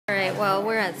Well,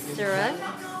 we're at Sura,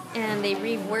 and they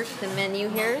reworked the menu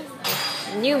here,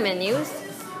 new menus,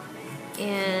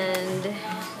 and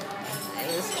I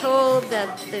was told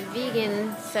that the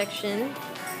vegan section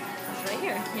is right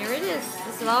here. Here it is.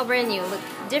 This is all brand new.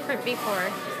 Looked different before.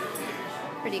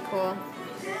 Pretty cool.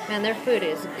 Man, their food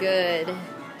is good.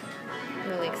 I'm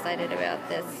really excited about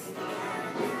this.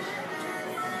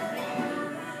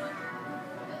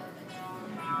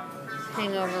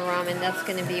 Hangover ramen, that's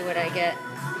going to be what I get.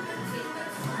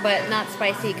 But not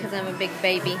spicy because I'm a big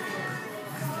baby. Do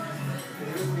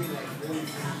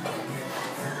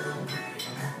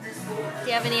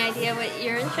you have any idea what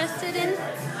you're interested in?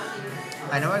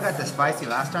 I know I got the spicy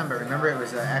last time, but remember it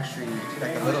was actually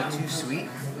like a little too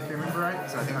sweet, if I remember right.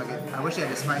 So I think I wish I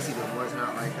had the spicy, but it was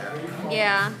not like that.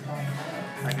 Yeah.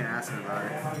 I can ask them about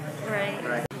it.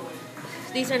 Right.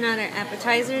 These are not our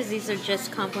appetizers. These are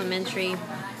just complimentary.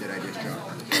 Did I just go?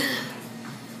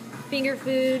 Finger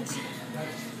foods.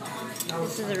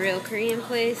 This is a real Korean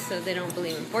place, so they don't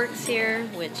believe in forks here,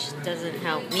 which doesn't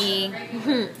help me.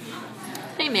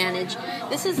 They manage.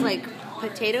 This is like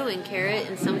potato and carrot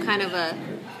and some kind of a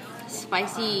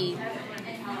spicy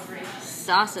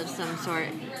sauce of some sort.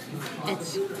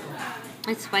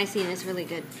 It's spicy and it's really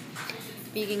good.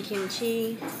 Vegan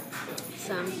kimchi,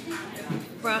 some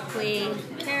broccoli,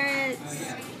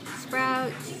 carrots,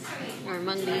 sprouts, or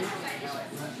mung bean,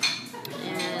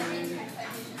 and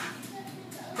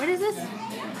what is this?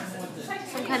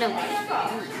 Some kind of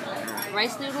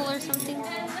rice noodle or something? No,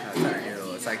 it's not a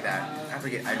noodle. It's like that. I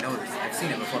forget. I know this. I've seen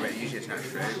it before, but usually it's not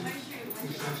shredded.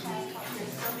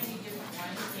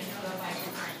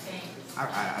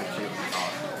 I feel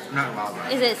it. Not wild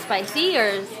rice. Is it spicy or?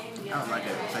 I don't like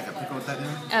it. It's like a pickle type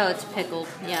thing. Oh, it's pickled.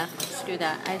 Yeah, screw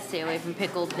that. I stay away from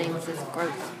pickled things. It's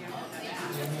gross.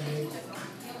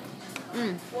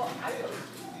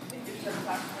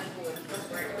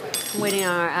 Waiting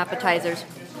on our appetizers,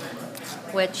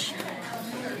 which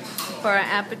for our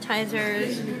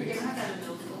appetizers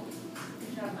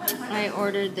I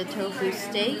ordered the tofu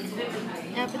steak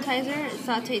appetizer,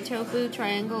 sauteed tofu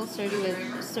triangle served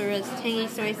with Sura's tangy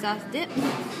soy sauce dip.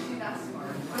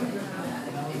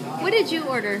 What did you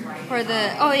order for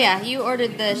the? Oh yeah, you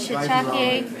ordered the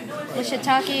shiitake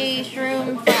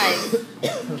shroom fries.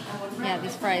 Yeah,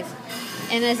 these fries.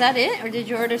 And is that it, or did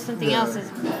you order something else?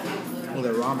 Well,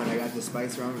 the ramen, I got the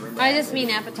spice ramen. Remember? I just mean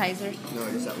appetizers.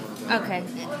 No, just that one. Okay,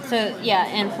 so yeah,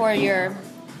 and for your,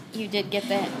 you did get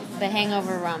the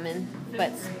hangover ramen,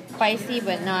 but spicy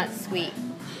but not sweet.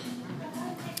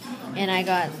 And I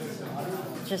got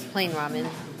just plain ramen,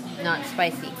 not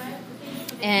spicy.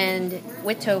 And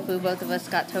with tofu, both of us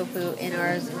got tofu in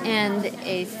ours, and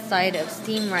a side of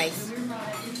steamed rice.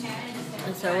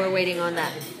 And so we're waiting on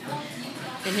that.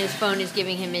 And his phone is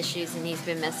giving him issues, and he's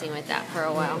been messing with that for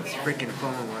a while. This freaking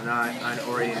phone will not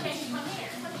unorient.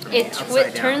 It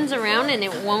turns around and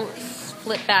it won't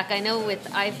flip back. I know with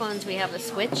iPhones we have a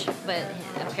switch, but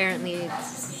apparently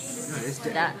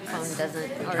that phone doesn't.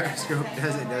 Periscope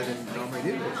doesn't normally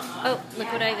do this. Oh,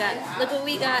 look what I got. Look what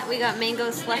we got. We got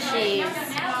mango slushies.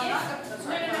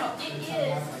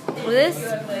 Well, this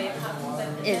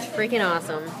is freaking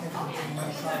awesome.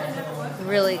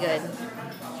 Really good.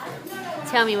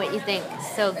 Tell me what you think.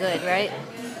 So good, right?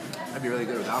 That'd be really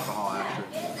good with alcohol,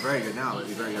 actually. Very good now, but it'd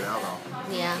be very good with alcohol.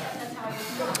 Yeah.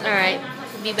 All right.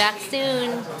 We'll be back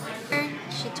soon.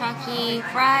 Shiitake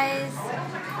fries.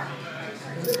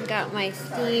 Got my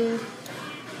steamed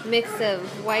mix of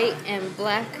white and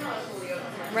black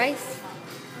rice.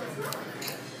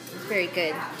 It's very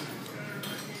good.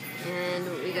 And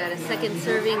we got a second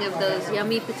serving of those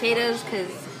yummy potatoes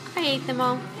because I ate them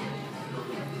all.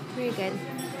 Very good.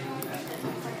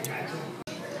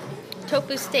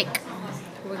 Tofu steak.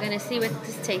 We're gonna see what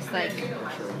this tastes like.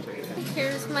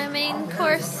 Here's my main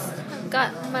course. I've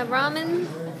got my ramen,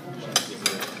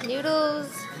 noodles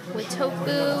with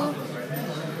tofu.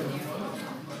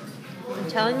 I'm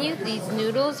telling you, these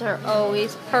noodles are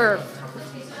always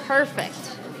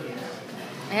perfect.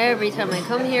 Every time I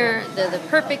come here, they're the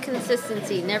perfect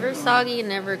consistency. Never soggy,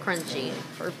 never crunchy.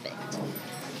 Perfect.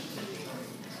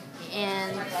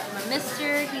 And my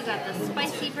mister, he got the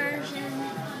spicy version.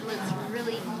 Looks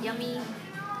really yummy.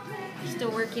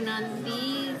 Still working on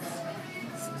these.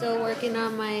 Still working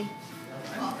on my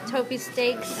tofu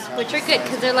steaks, which are good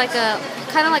because they're like a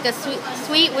kind of like a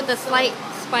sweet with a slight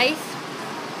spice.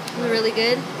 They're really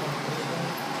good.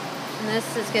 And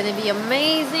this is going to be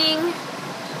amazing.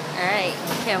 All right,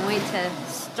 can't wait to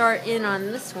start in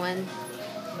on this one.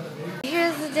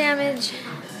 Here's the damage.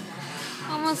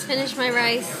 Almost finished my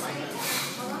rice.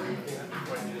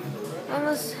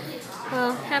 Almost,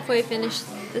 well, halfway finished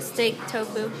the steak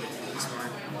tofu.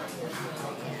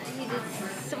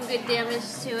 good damage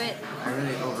to it. I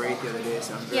really overate the other day,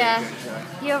 so I'm very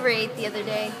good. He overate the other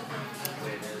day.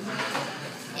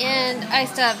 And I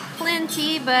still have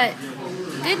plenty, but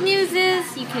good news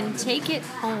is you can take it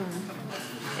home.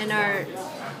 And our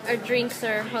drinks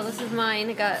are, well, this is mine.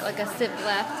 I got like a sip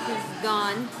left. He's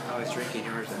gone. I was drinking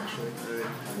yours, actually.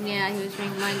 Yeah, he was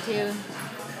drinking mine too.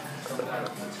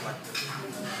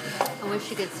 I wish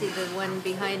you could see the one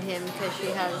behind him because she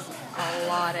has a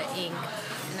lot of ink.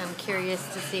 And I'm curious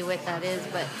to see what that is,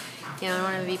 but you know, I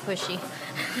don't want to be pushy.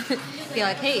 Be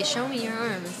like, hey, show me your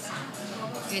arms.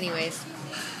 Anyways,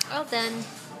 well done.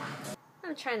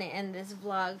 I'm trying to end this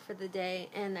vlog for the day,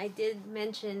 and I did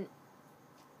mention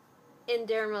in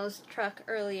Dermo's truck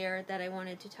earlier that I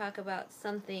wanted to talk about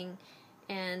something,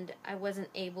 and I wasn't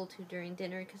able to during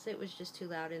dinner because it was just too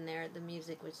loud in there. The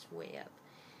music was way up.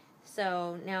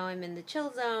 So now I'm in the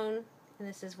chill zone, and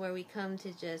this is where we come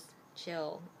to just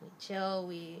chill. We chill,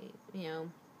 we, you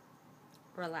know,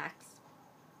 relax.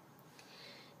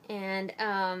 And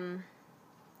I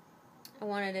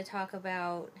wanted to talk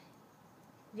about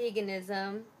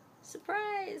veganism.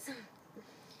 Surprise!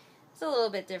 It's a little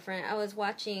bit different. I was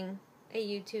watching a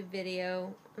YouTube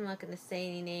video. I'm not going to say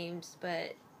any names,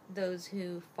 but those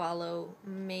who follow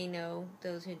may know.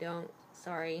 Those who don't,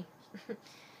 sorry.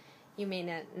 You may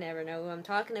never know who I'm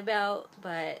talking about,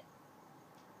 but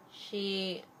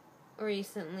she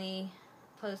recently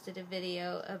posted a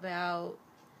video about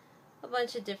a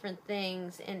bunch of different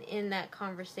things, and in that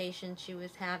conversation she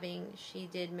was having, she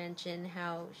did mention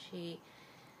how she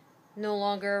no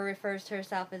longer refers to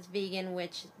herself as vegan,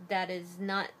 which that is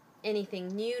not anything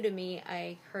new to me.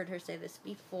 I heard her say this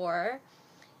before,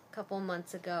 a couple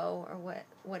months ago, or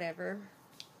whatever.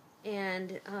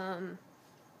 And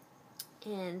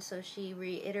so she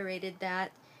reiterated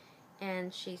that,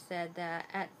 and she said that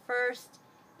at first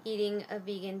eating a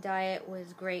vegan diet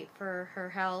was great for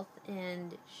her health,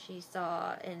 and she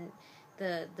saw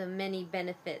the many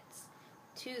benefits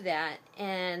to that.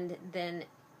 And then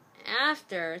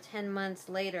after 10 months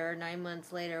later, 9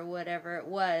 months later, whatever it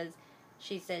was,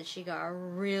 she said she got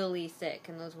really sick,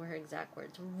 and those were her exact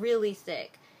words, really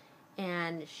sick.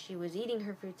 And she was eating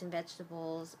her fruits and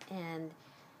vegetables, and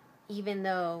even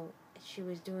though she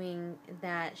was doing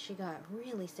that, she got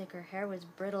really sick. Her hair was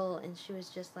brittle, and she was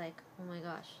just like, oh my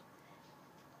gosh.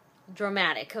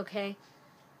 Dramatic, okay?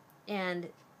 And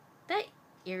that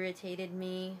irritated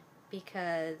me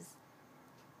because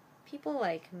people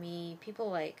like me, people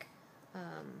like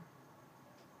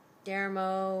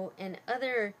Dermo and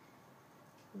other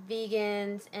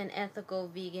vegans and ethical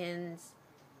vegans,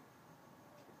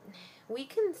 we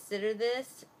consider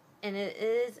this, and it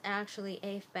is actually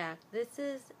a fact. This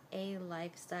is a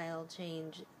lifestyle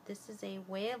change. This is a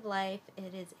way of life.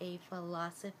 It is a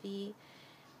philosophy.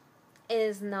 It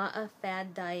is not a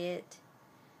fad diet.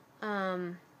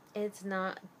 It's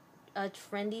not a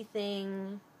trendy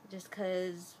thing just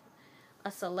because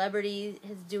a celebrity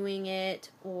is doing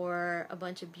it or a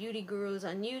bunch of beauty gurus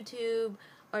on YouTube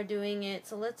are doing it.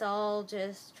 So let's all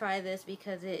just try this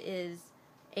because it is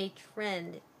a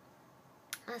trend.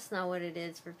 That's not what it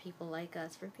is for people like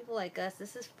us. For people like us,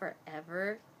 this is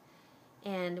forever.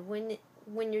 And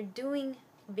when you're doing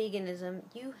veganism,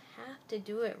 you have to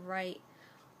do it right,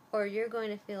 or you're going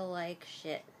to feel like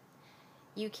shit.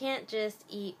 You can't just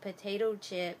eat potato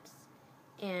chips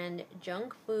and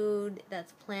junk food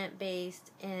that's plant-based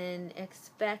and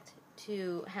expect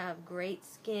to have great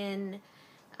skin,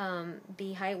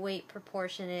 be height weight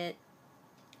proportionate,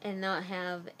 and not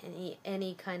have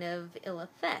any kind of ill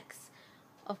effects.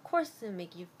 Of course it'll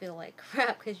make you feel like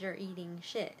crap because you're eating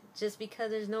shit. Just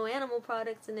because there's no animal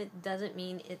products in it doesn't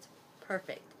mean it's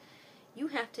perfect. You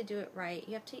have to do it right.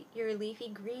 You have to eat your leafy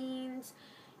greens.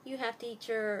 You have to eat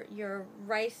your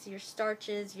rice, your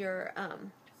starches, your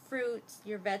fruits,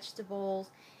 your vegetables.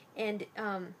 And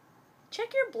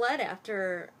check your blood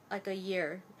after like a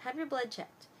year. Have your blood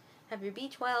checked. Have your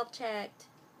B12 checked.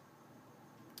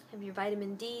 Have your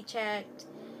vitamin D checked.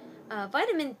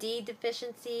 Vitamin D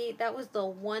deficiency, that was the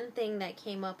one thing that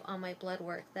came up on my blood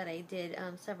work that I did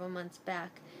several months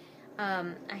back.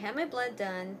 I had my blood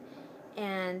done,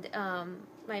 and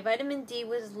my vitamin D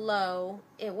was low.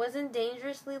 It wasn't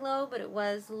dangerously low, but it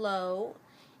was low.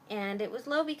 And it was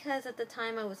low because at the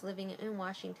time I was living in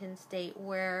Washington State,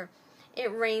 where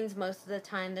it rains most of the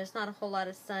time. There's not a whole lot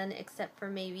of sun except for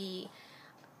maybe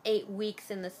 8 weeks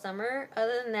in the summer.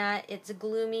 Other than that, it's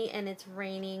gloomy and it's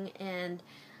raining, and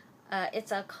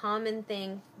it's a common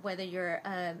thing, whether you're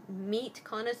a meat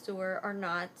connoisseur or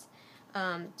not,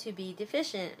 to be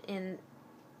deficient in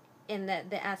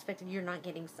the aspect of you're not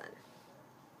getting sun.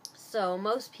 So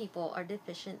most people are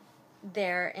deficient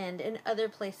there and in other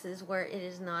places where it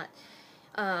is not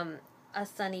a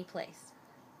sunny place.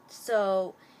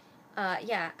 So,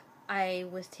 yeah, I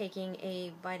was taking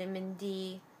a vitamin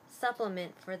D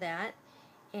supplement for that.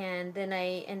 And then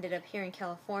I ended up here in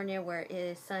California where it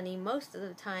is sunny most of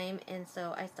the time. And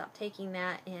so I stopped taking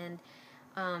that, and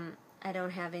I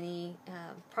don't have any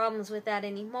problems with that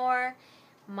anymore.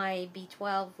 My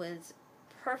B12 was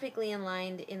perfectly in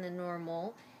line in the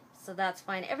normal, so that's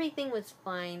fine. Everything was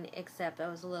fine except I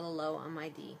was a little low on my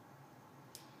D.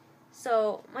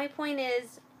 So my point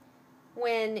is,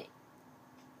 when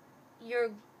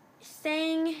you're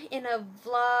saying in a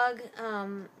vlog,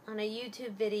 on a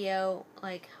YouTube video,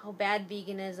 like how bad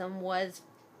veganism was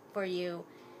for you,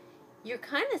 you're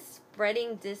kind of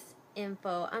spreading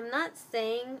disinfo. I'm not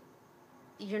saying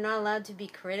you're not allowed to be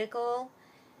critical,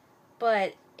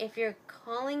 but if you're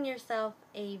calling yourself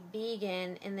a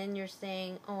vegan and then you're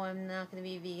saying, oh, I'm not going to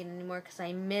be vegan anymore because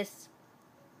I miss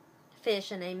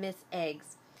fish and I miss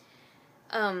eggs,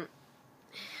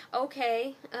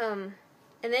 okay, and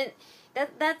then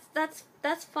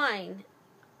that's fine.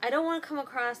 I don't want to come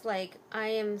across like I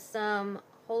am some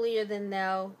holier than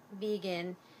thou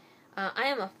vegan. I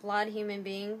am a flawed human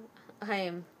being. I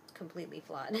am completely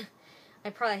flawed. I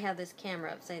probably have this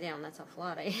camera upside down. That's how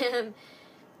flawed I am.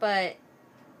 But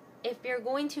if you're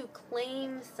going to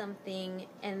claim something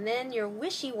and then you're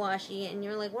wishy-washy and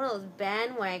you're like one of those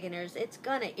bandwagoners, it's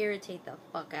gonna irritate the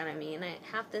fuck out of me, and I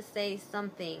have to say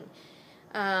something.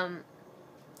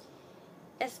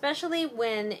 Especially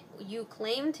when you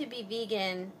claim to be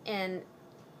vegan, and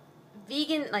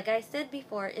vegan, like I said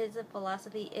before, is a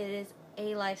philosophy, it is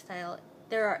a lifestyle.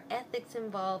 There are ethics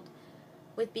involved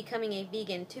with becoming a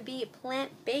vegan. To be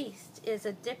plant-based is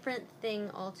a different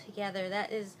thing altogether.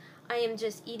 That is, I am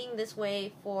just eating this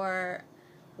way for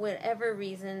whatever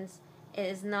reasons. It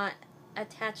is not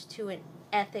attached to an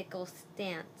ethical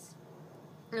stance.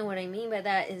 And what I mean by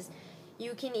that is,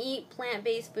 you can eat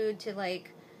plant-based food to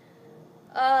like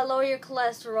lower your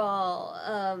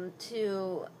cholesterol,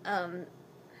 to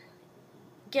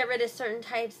get rid of certain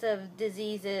types of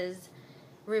diseases,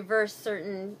 reverse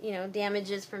certain,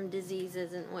 damages from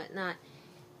diseases and whatnot.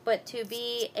 But to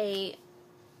be a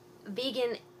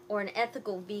vegan or an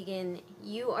ethical vegan,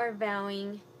 you are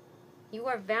vowing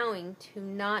to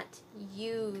not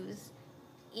use,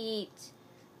 eat,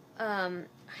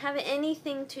 have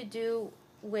anything to do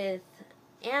with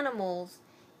animals,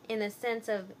 in a sense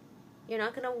of you're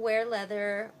not going to wear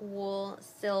leather, wool,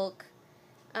 silk,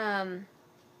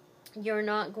 you're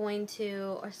not going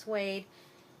to, or suede,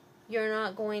 you're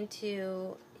not going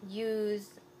to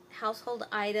use household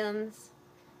items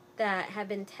that have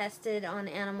been tested on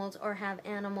animals or have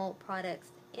animal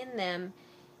products in them.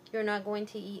 You're not going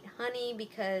to eat honey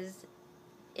because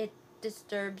it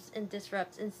disturbs and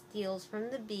disrupts and steals from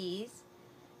the bees.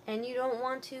 And you don't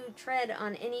want to tread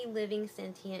on any living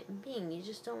sentient being. You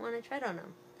just don't want to tread on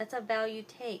them. That's a vow you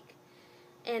take.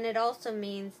 And it also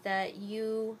means that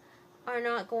you are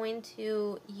not going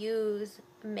to use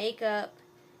makeup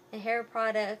and hair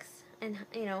products and,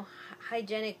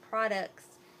 hygienic products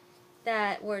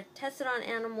that were tested on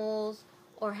animals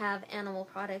or have animal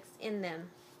products in them.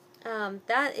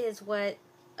 That is what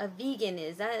a vegan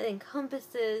is. That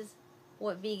encompasses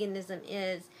what veganism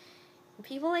is.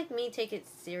 People like me take it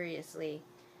seriously.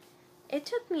 It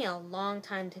took me a long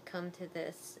time to come to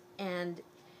this, and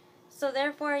so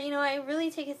therefore, I really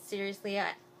take it seriously.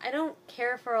 I don't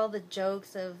care for all the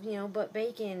jokes of, but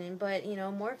bacon and but,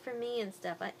 more for me and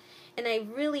stuff. And I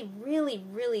really, really,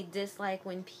 really dislike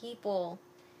when people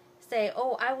say,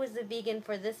 oh, I was a vegan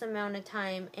for this amount of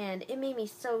time and it made me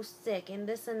so sick and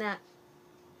this and that.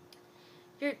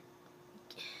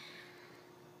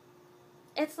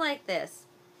 It's like this.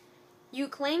 You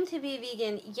claim to be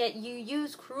vegan, yet you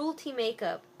use cruelty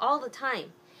makeup all the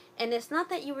time. And it's not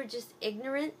that you were just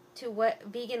ignorant to what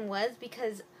vegan was,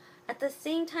 because at the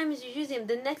same time as you're using them,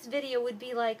 the next video would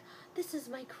be like, this is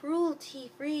my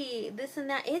cruelty-free, this and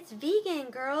that. It's vegan,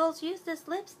 girls. Use this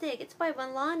lipstick. It's by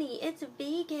Milani. It's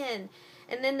vegan.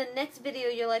 And then the next video,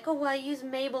 you're like, oh, well, I use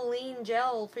Maybelline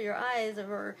gel for your eyes,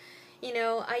 or,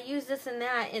 I use this and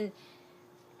that, and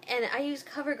I use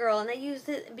CoverGirl, and I use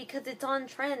it because it's on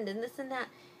trend, and this and that.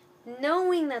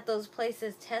 Knowing that those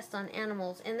places test on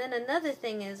animals. And then another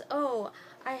thing is, oh,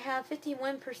 I have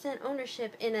 51%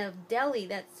 ownership in a deli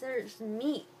that serves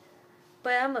meat,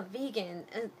 but I'm a vegan.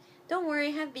 Don't worry,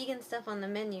 I have vegan stuff on the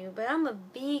menu, but I'm a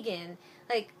vegan.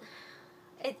 Like,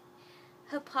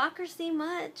 hypocrisy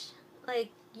much? Like,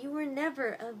 you were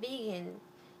never a vegan.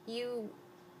 You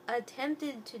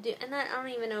attempted to do, and I don't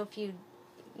even know if you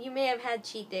may have had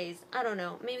cheat days. I don't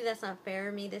know. Maybe that's not fair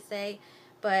of me to say,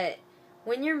 but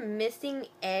when you're missing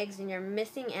eggs and you're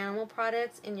missing animal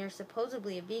products and you're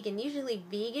supposedly a vegan, usually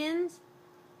vegans,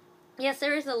 yes,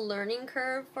 there is a learning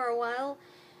curve for a while,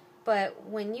 but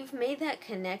when you've made that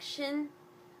connection,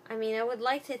 I mean, I would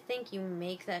like to think you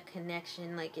make that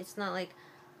connection. Like, it's not like,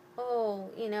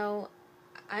 oh, you know,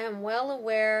 I am well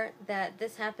aware that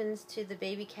this happens to the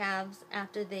baby calves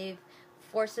after they've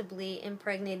forcibly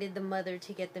impregnated the mother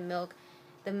to get the milk.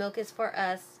 The milk is for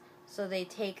us, so they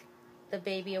take the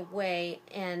baby away,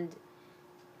 and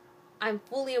I'm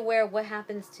fully aware of what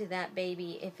happens to that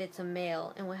baby if it's a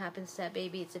male, and what happens to that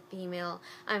baby if it's a female.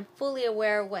 I'm fully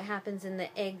aware of what happens in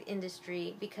the egg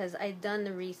industry because I've done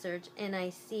the research, and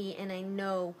I see and I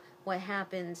know what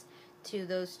happens to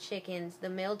those chickens. The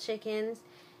male chickens,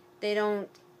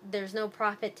 there's no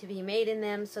profit to be made in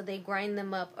them, so they grind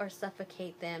them up or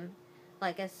suffocate them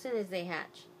like as soon as they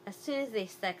hatch. As soon as they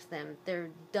sex them, they're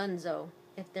donezo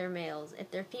if they're males.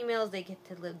 If they're females, they get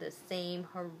to live the same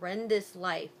horrendous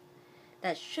life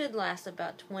that should last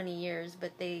about 20 years,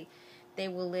 but they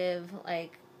will live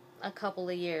like a couple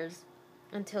of years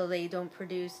until they don't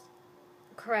produce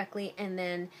correctly, and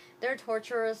then their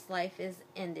torturous life is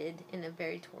ended in a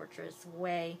very torturous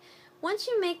way. Once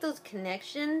you make those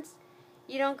connections,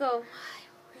 you don't go,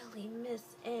 I really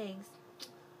miss eggs.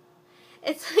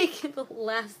 It's like the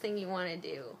last thing you want to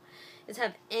do is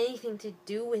have anything to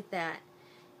do with that.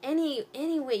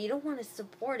 Anyway, you don't want to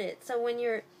support it. So when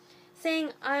you're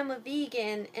saying I'm a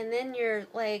vegan, and then you're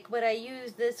like, but I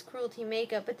use this cruelty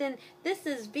makeup, but then this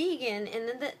is vegan, and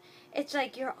then that, it's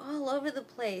like you're all over the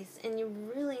place, and you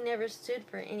really never stood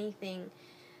for anything.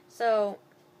 So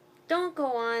don't go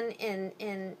on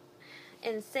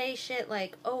and say shit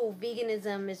like, oh,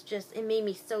 veganism is just, it made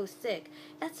me so sick.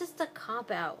 That's just a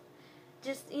cop-out.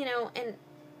 Just, you know, and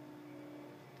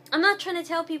I'm not trying to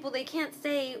tell people they can't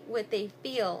say what they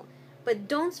feel, but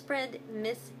don't spread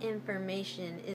misinformation.